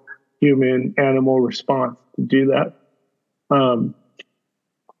natural human animal response to do that.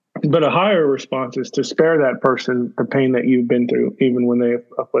 But a higher response is to spare that person the pain that you've been through, even when they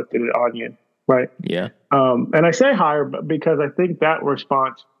afflicted it on you, right? Yeah. And I say higher because I think that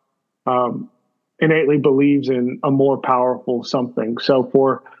response innately believes in a more powerful something. So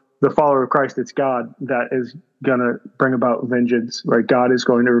for the follower of Christ, it's God that is going to bring about vengeance, right? God is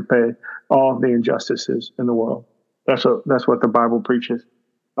going to repay all of the injustices in the world. That's what the Bible preaches.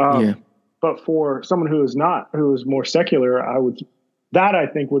 But for someone who is more secular, I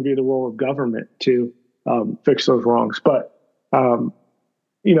think would be the role of government to fix those wrongs. But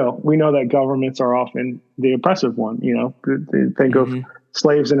we know that governments are often the oppressive one. Think of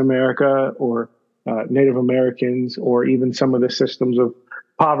slaves in America, or Native Americans, or even some of the systems of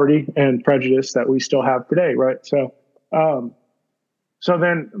poverty and prejudice that we still have today, right? So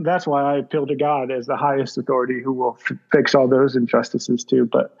then that's why I appeal to God as the highest authority who will fix all those injustices too.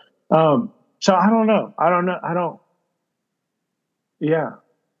 But so I don't know. Yeah.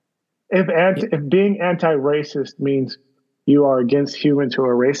 If being anti-racist means you are against humans who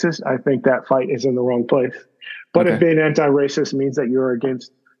are racist, I think that fight is in the wrong place. But if being anti-racist means that you're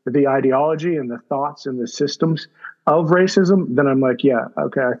against the ideology and the thoughts and the systems of racism, then I'm like, yeah,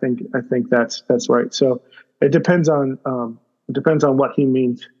 okay, I think that's right. So it depends on what he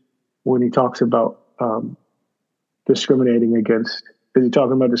means when he talks about discriminating against. Is he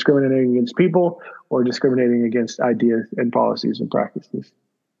talking about discriminating against people or discriminating against ideas and policies and practices?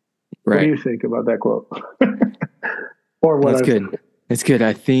 Right. What do you think about that quote? Or what? That's good. It's good.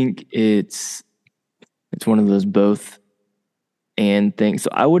 I think it's one of those both and things. So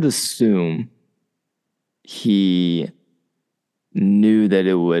I would assume he knew that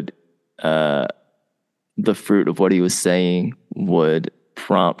it would, the fruit of what he was saying would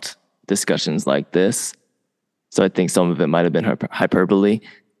prompt discussions like this. So I think some of it might have been hyperbole.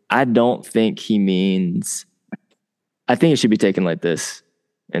 I don't think he means, I think it should be taken like this.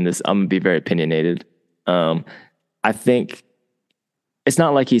 And this, I'm going to be very opinionated. I think it's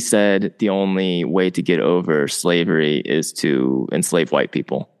not like he said the only way to get over slavery is to enslave white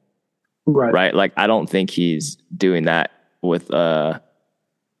people. Right? Like, I don't think he's doing that with a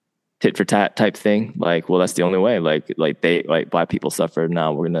tit for tat type thing. Like, well, that's the only way. Like black people suffered.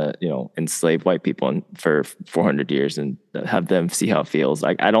 Now we're going to, enslave white people for 400 years and have them see how it feels.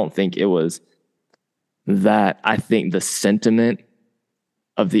 Like, I don't think it was that. I think the sentiment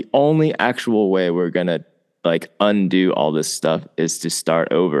of the only actual way we're going to undo all this stuff is to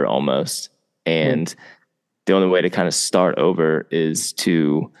start over almost. And the only way to kind of start over is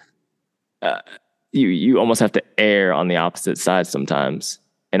to, you almost have to err on the opposite side sometimes.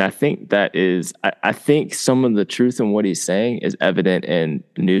 And I think that is, I think some of the truth in what he's saying is evident in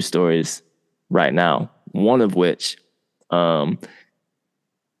news stories right now. One of which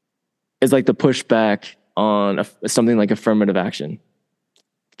is like the pushback on something like affirmative action.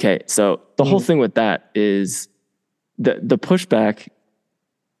 Okay, so the whole thing with that is the pushback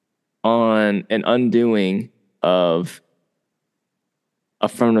on an undoing of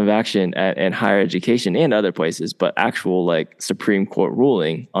affirmative action in higher education and other places, but actual Supreme Court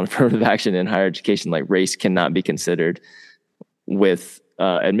ruling on affirmative action in higher education, like race cannot be considered with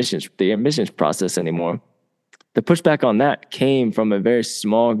the admissions process anymore. The pushback on that came from a very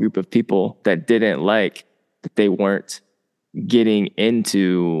small group of people that didn't like that they weren't getting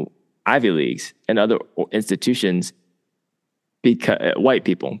into Ivy Leagues and other institutions because white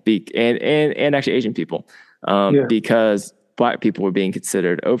people and actually Asian people, because black people were being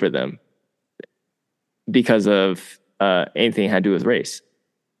considered over them because of anything that had to do with race.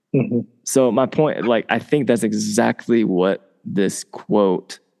 So my point, I think that's exactly what this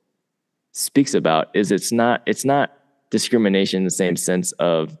quote speaks about. Is it's not discrimination in the same sense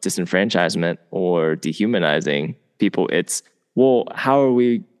of disenfranchisement or dehumanizing people. It's, well, how are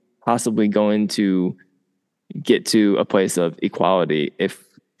we possibly going to get to a place of equality if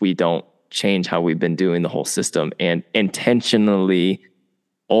we don't change how we've been doing the whole system and intentionally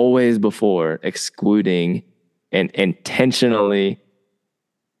always before excluding and intentionally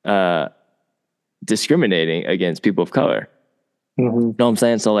discriminating against people of color. You know what I'm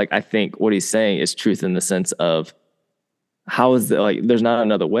saying? So like, I think what he's saying is truth in the sense of how is it, like, there's not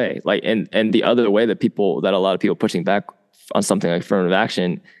another way. Like, and the other way that a lot of people pushing back on something like affirmative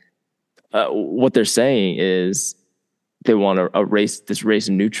action, what they're saying is they want this race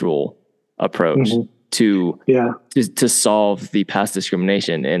neutral approach to solve the past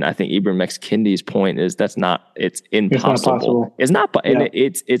discrimination. And I think Ibram X. Kendi's point is it's impossible. It's not possible. And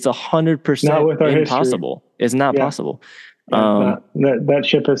it's 100% impossible. It's not possible. That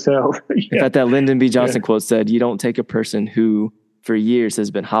ship has sailed. In fact, that Lyndon B. Johnson quote said, "You don't take a person who for years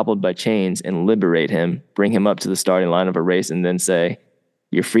has been hobbled by chains and liberate him, bring him up to the starting line of a race, and then say,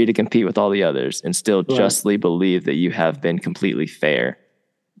 you're free to compete with all the others and still justly believe that you have been completely fair."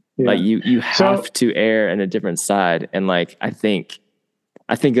 Like you have to err in a different side. And like, I think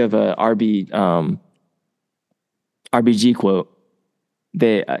of a RBG quote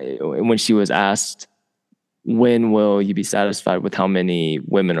when she was asked, when will you be satisfied with how many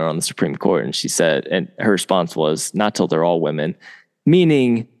women are on the Supreme Court? And she said, and her response was, not till they're all women,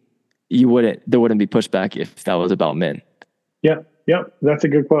 meaning there wouldn't be pushback if that was about men. Yep. That's a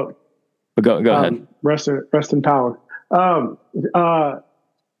good quote. But go ahead. Rest in power.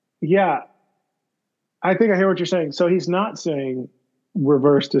 Yeah, I think I hear what you're saying. So he's not saying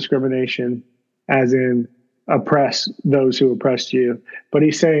reverse discrimination as in oppress those who oppressed you, but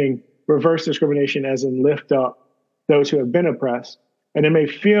he's saying reverse discrimination as in lift up those who have been oppressed. And it may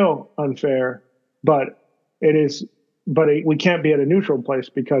feel unfair, but we can't be at a neutral place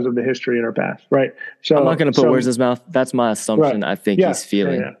because of the history in our past, right? So I'm not going to put words in his mouth. That's my assumption. Right. I think he's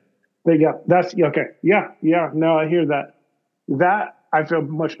feeling. Yeah, that's okay. Yeah. No, I hear that. That I feel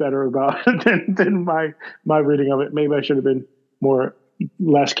much better about than my reading of it. Maybe I should have been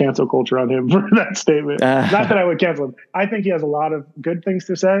less cancel culture on him for that statement. Not that I would cancel him. I think he has a lot of good things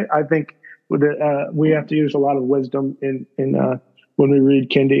to say. I think we have to use a lot of wisdom in when we read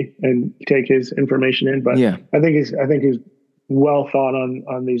Kendi and take his information in. But I think he's well thought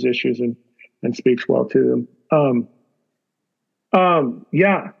on these issues and speaks well to them.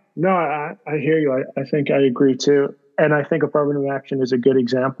 No, I hear you. I think I agree too. And I think affirmative action is a good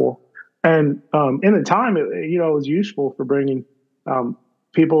example. And in the time, it was useful for bringing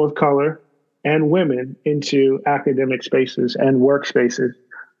people of color and women into academic spaces and workspaces.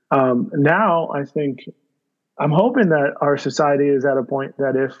 Now, I think I'm hoping that our society is at a point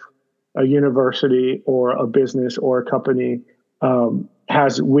that if a university or a business or a company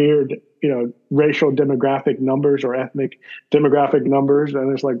has weird, racial demographic numbers or ethnic demographic numbers,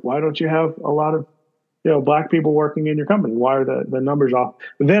 and it's like, why don't you have a lot of Black people working in your company? Why are the numbers off?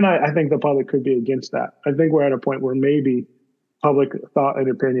 Then I think the public could be against that. I think we're at a point where maybe public thought and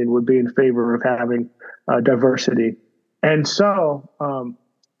opinion would be in favor of having diversity. And so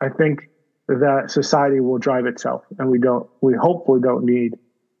I think that society will drive itself, and we hopefully don't need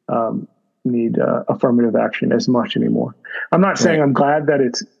affirmative action as much anymore. I'm not saying I'm glad that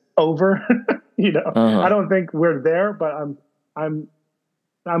it's over. I don't think we're there, but I'm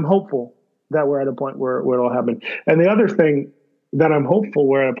hopeful that we're at a point where it'll happen. And the other thing that I'm hopeful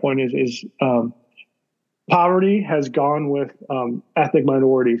we're at a point is poverty has gone with ethnic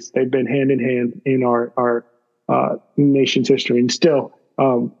minorities. They've been hand in hand in our nation's history, and still,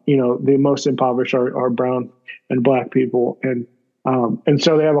 the most impoverished are brown and Black people, and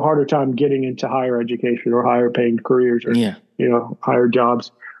so they have a harder time getting into higher education or higher paying careers or higher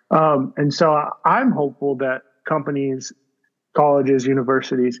jobs. And so I'm hopeful that companies, colleges,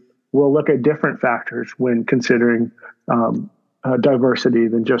 universities will look at different factors when considering diversity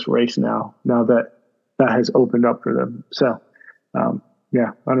than just race now that has opened up for them. So, I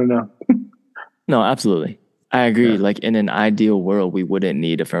don't know. No, absolutely. I agree. Like in an ideal world, we wouldn't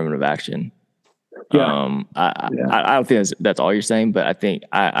need affirmative action. I don't think that's all you're saying, but I think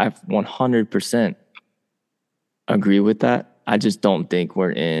I 100% agree with that. I just don't think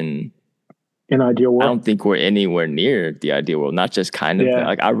we're in an ideal world. I don't think we're anywhere near the ideal world. Not just kind of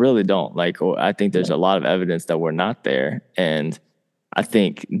like, I really don't. Like, I think there's a lot of evidence that we're not there. And I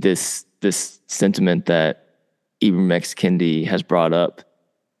think this sentiment that Ibram X. Kendi has brought up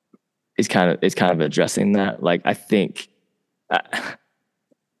is kind of addressing that. Like, I think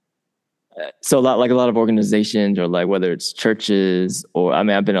so a lot of organizations, or like whether it's churches, or I've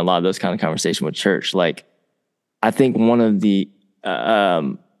been in a lot of those kind of conversations with church. Like, I think one of the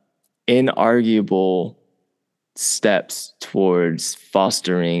inarguable steps towards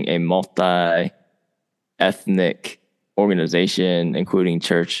fostering a multi-ethnic organization, including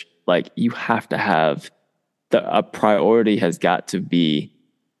church, like you have to have a priority has got to be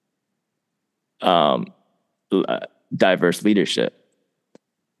diverse leadership.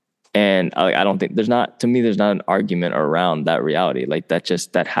 And I don't think there's not an argument around that reality. Like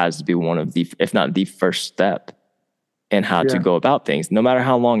that has to be one of the, if not the first step in how to go about things, no matter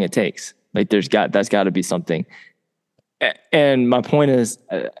how long it takes. Like that's got to be something. And my point is,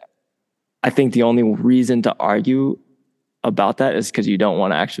 I think the only reason to argue about that is because you don't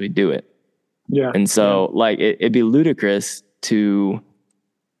want to actually do it. Yeah. And so like it'd be ludicrous to,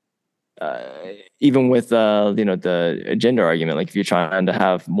 even with the gender argument, like if you're trying to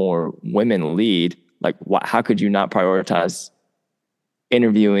have more women lead, like how could you not prioritize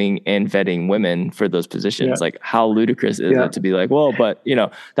interviewing and vetting women for those positions? Like how ludicrous is it to be like, well, but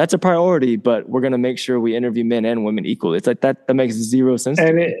that's a priority, but we're going to make sure we interview men and women equally. It's like that makes zero sense.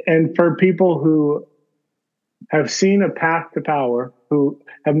 And for people who have seen a path to power, who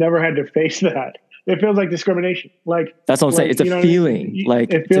have never had to face that, it feels like discrimination. Like that's what I'm saying. It's a feeling.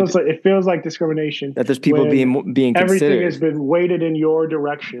 Like it feels like discrimination. That there's people being considered. Everything has been weighted in your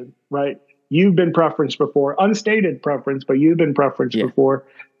direction, right? You've been preferenced before, unstated preference, but you've been preferenced before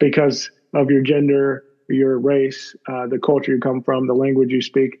because of your gender, your race, the culture you come from, the language you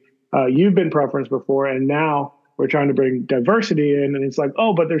speak. You've been preferenced before, and now we're trying to bring diversity in, and it's like,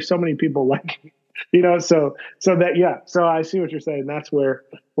 oh, but there's so many people like. So I see what you're saying. That's where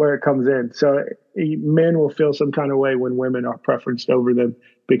it comes in. So men will feel some kind of way when women are preferenced over them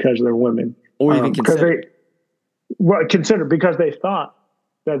because they're women, or even considered because they thought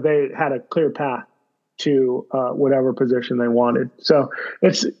that they had a clear path to whatever position they wanted. So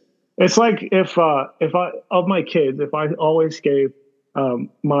it's like if of my kids, if I always gave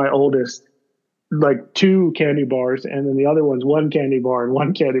my oldest like 2 candy bars and then the other one's 1 candy bar and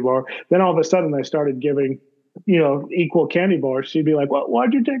 1 candy bar, then all of a sudden I started giving equal candy bars. She'd be like, well,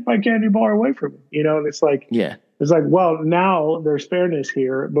 why'd you take my candy bar away from me? And it's like, it's like, well, now there's fairness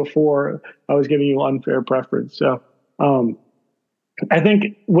here. Before I was giving you unfair preference. So I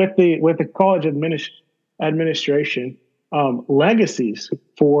think with the college administration, legacies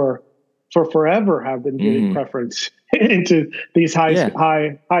for forever have been giving preference into these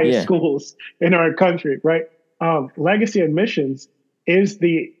highest schools in our country, right? Legacy admissions is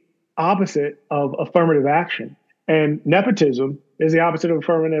the opposite of affirmative action, and nepotism is the opposite of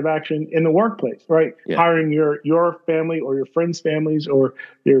affirmative action in the workplace, right? Hiring your family or your friends' families or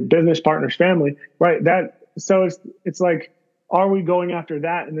your business partner's family, right? It's like, are we going after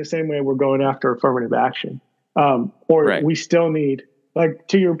that in the same way we're going after affirmative action? We still need, like,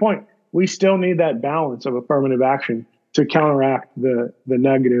 to your point, we still need that balance of affirmative action to counteract the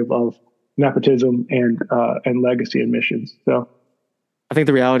negative of nepotism and legacy admissions. So I think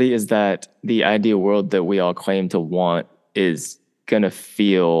the reality is that the ideal world that we all claim to want is going to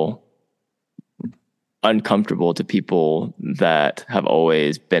feel uncomfortable to people that have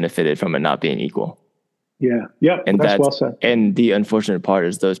always benefited from it not being equal. And that's well said. And the unfortunate part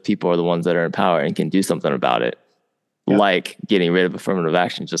is those people are the ones that are in power and can do something about it, like getting rid of affirmative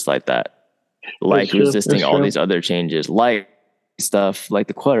action just like that, like resisting all these other changes, like stuff like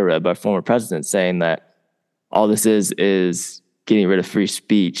the quote I read by former president saying that all this is getting rid of free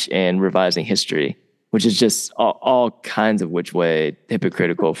speech and revising history, which is just all kinds of which way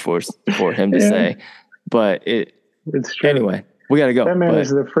hypocritical for him to say. But it's true. Anyway. We got to go. That man is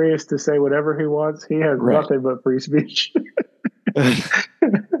the freest to say whatever he wants. He has nothing but free speech. We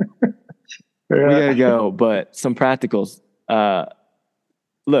got to go. But some practicals.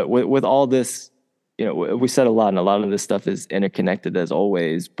 Look, with all this, we said a lot, and a lot of this stuff is interconnected as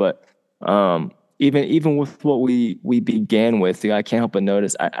always. But even with what we began with, I can't help but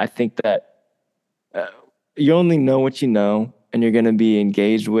notice. I think that you only know what you know, and you're going to be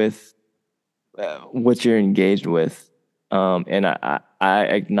engaged with what you're engaged with. And I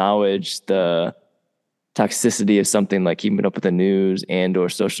acknowledge the toxicity of something like keeping up with the news and or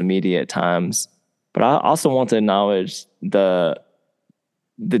social media at times, but I also want to acknowledge the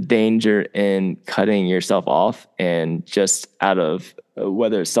danger in cutting yourself off and just out of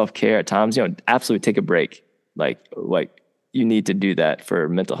whether it's self-care at times, absolutely take a break. Like you need to do that for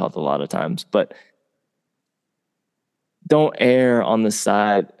mental health a lot of times, but don't err on the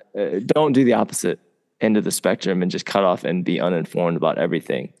side. Don't do the opposite end of the spectrum and just cut off and be uninformed about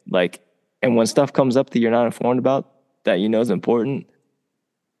everything. And when stuff comes up that you're not informed about, that is important,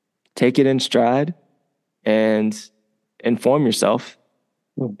 take it in stride and inform yourself.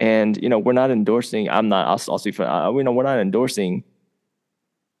 And we're not endorsing. I'll speak for. We're not endorsing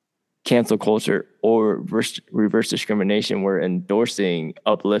cancel culture or reverse discrimination. We're endorsing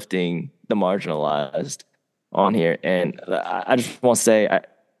uplifting the marginalized on here. And I just want to say,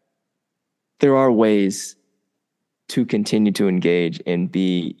 there are ways to continue to engage and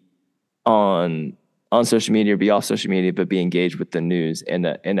be on social media or be off social media, but be engaged with the news in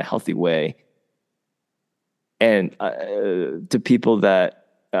a healthy way. And to people that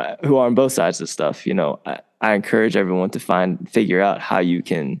who are on both sides of stuff, you know, I encourage everyone to figure out how you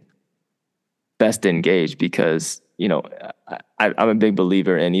can best engage, because, you know, I'm a big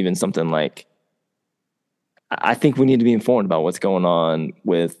believer in even something like, I think we need to be informed about what's going on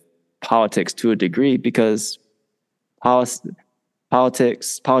with politics to a degree, because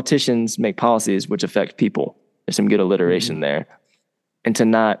politicians make policies which affect people. There's some good alliteration there. And to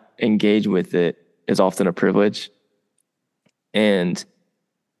not engage with it is often a privilege. And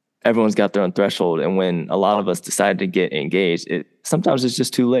everyone's got their own threshold. And when a lot of us decide to get engaged, sometimes it's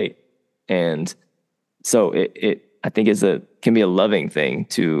just too late. And so I think can be a loving thing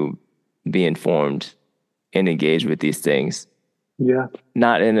to be informed and engage with these things. Yeah.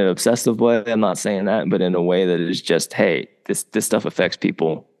 Not in an obsessive way, I'm not saying that, but in a way that is just, hey, this stuff affects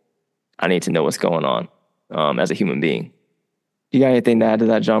people. I need to know what's going on as a human being. You got anything to add to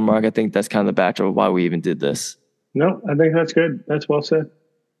that, John Mark? I think that's kind of the backdrop of why we even did this. No, I think that's good. That's well said.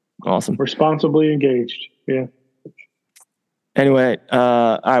 Awesome. Responsibly engaged. Yeah. Anyway,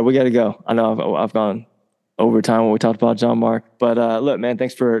 all right, we got to go. I know I've gone over time when we talked about John Mark, but look, man,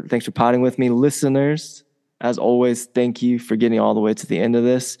 thanks for potting with me. Listeners, as always, thank you for getting all the way to the end of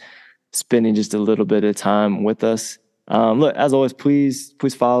this, spending just a little bit of time with us. Look, as always, please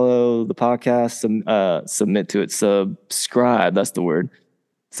follow the podcast, submit to it, subscribe. That's the word.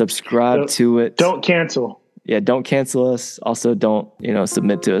 Subscribe to it. Don't cancel. Yeah, don't cancel us. Also, don't,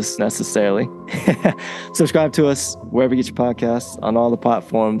 submit to us necessarily. Subscribe to us wherever you get your podcasts, on all the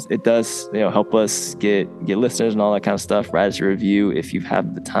platforms. It does, help us get listeners and all that kind of stuff. Write us a review if you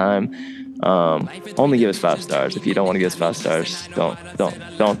have the time. Only give us 5 stars. If you don't want to give us 5 stars,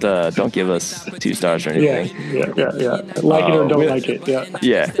 don't give us 2 stars or anything. Yeah. Like it or don't like it.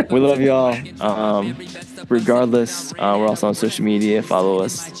 Yeah. We love y'all. Regardless, we're also on social media. Follow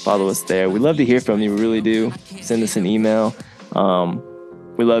us there. We love to hear from you. We really do. Send us an email.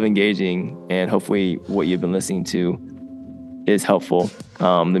 We love engaging, and hopefully what you've been listening to is helpful.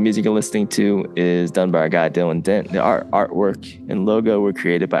 The music you're listening to is done by our guy Dylan Dent. The artwork and logo were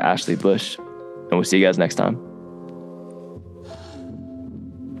created by Ashley Bush. And we'll see you guys next time.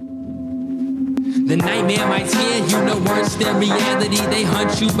 The nightmare might scare you, no worse than reality. They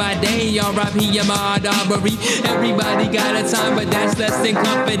hunt you by day, R.I.P. Ahmaud Arbery. Everybody got a time, but that's less than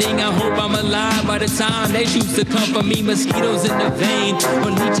comforting. I hope I'm alive by the time they choose to comfort me. Mosquitoes in the vein,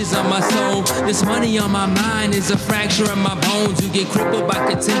 or leeches on my soul. This money on my mind is a fracture in my bones. You get crippled by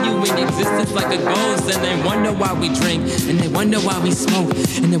continuing existence like a ghost. And they wonder why we drink, and they wonder why we smoke,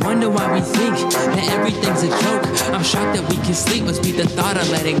 and they wonder why we think that everything's a joke. I'm shocked that we can sleep, must be the thought of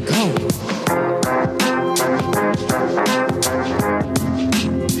letting go.